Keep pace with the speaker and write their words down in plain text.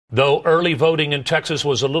Though early voting in Texas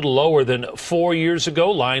was a little lower than 4 years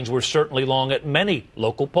ago, lines were certainly long at many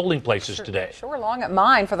local polling places today. Sure, long at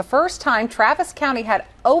mine. For the first time, Travis County had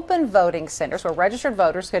open voting centers where registered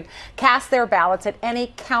voters could cast their ballots at any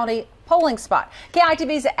county polling spot.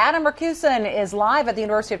 KITV's Adam Mercuson is live at the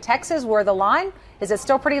University of Texas, where the line, is it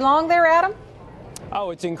still pretty long there, Adam?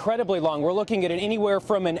 Oh, it's incredibly long. We're looking at anywhere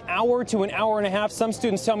from an hour to an hour and a half. Some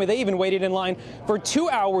students tell me they even waited in line for 2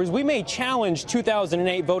 hours. We may challenge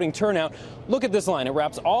 2008 voting turnout. Look at this line. It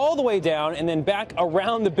wraps all the way down and then back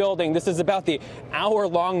around the building. This is about the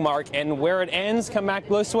hour-long mark, and where it ends, come back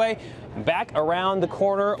this way, back around the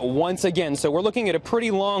corner once again. So we're looking at a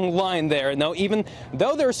pretty long line there. And even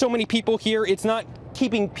though there are so many people here, it's not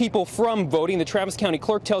keeping people from voting. The Travis County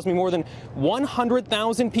clerk tells me more than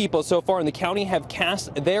 100,000 people so far in the county have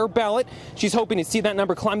cast their ballot. She's hoping to see that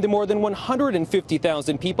number climb to more than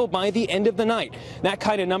 150,000 people by the end of the night. That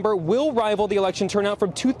kind of number will rival the election turnout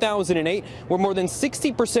from 2008, where more than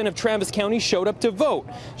 60% of Travis County showed up to vote.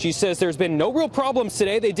 She says there's been no real problems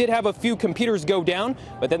today. They did have a few computers go down,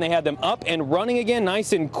 but then they had them up and running again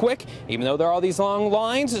nice and quick. Even though there are all these long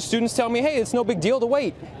lines, students tell me, hey, it's no big deal to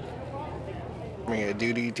wait. A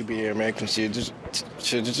duty to be an American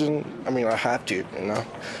citizen. I have to,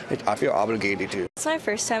 I feel obligated to. It's my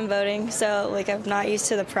first time voting, so I'm not used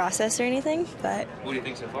to the process or anything, but... What do you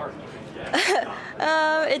think so far?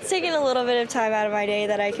 It's taken a little bit of time out of my day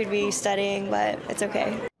that I could be studying, but it's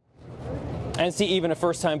okay. And see even a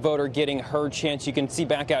first-time voter getting her chance. You can see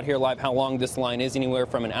back out here live how long this line is, anywhere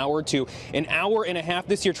from an hour to an hour and a half.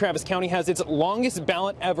 This year, Travis County has its longest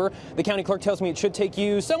ballot ever. The county clerk tells me it should take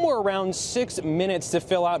you somewhere around 6 minutes to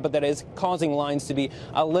fill out, but that is causing lines to be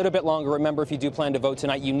a little bit longer. Remember, if you do plan to vote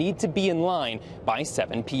tonight, you need to be in line by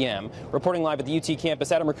 7 p.m. Reporting live at the UT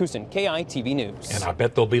campus, Adam Mercuson, KITV News. And I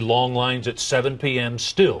bet there'll be long lines at 7 p.m.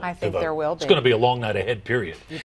 still. I think there will be. It's going to be a long night ahead, period.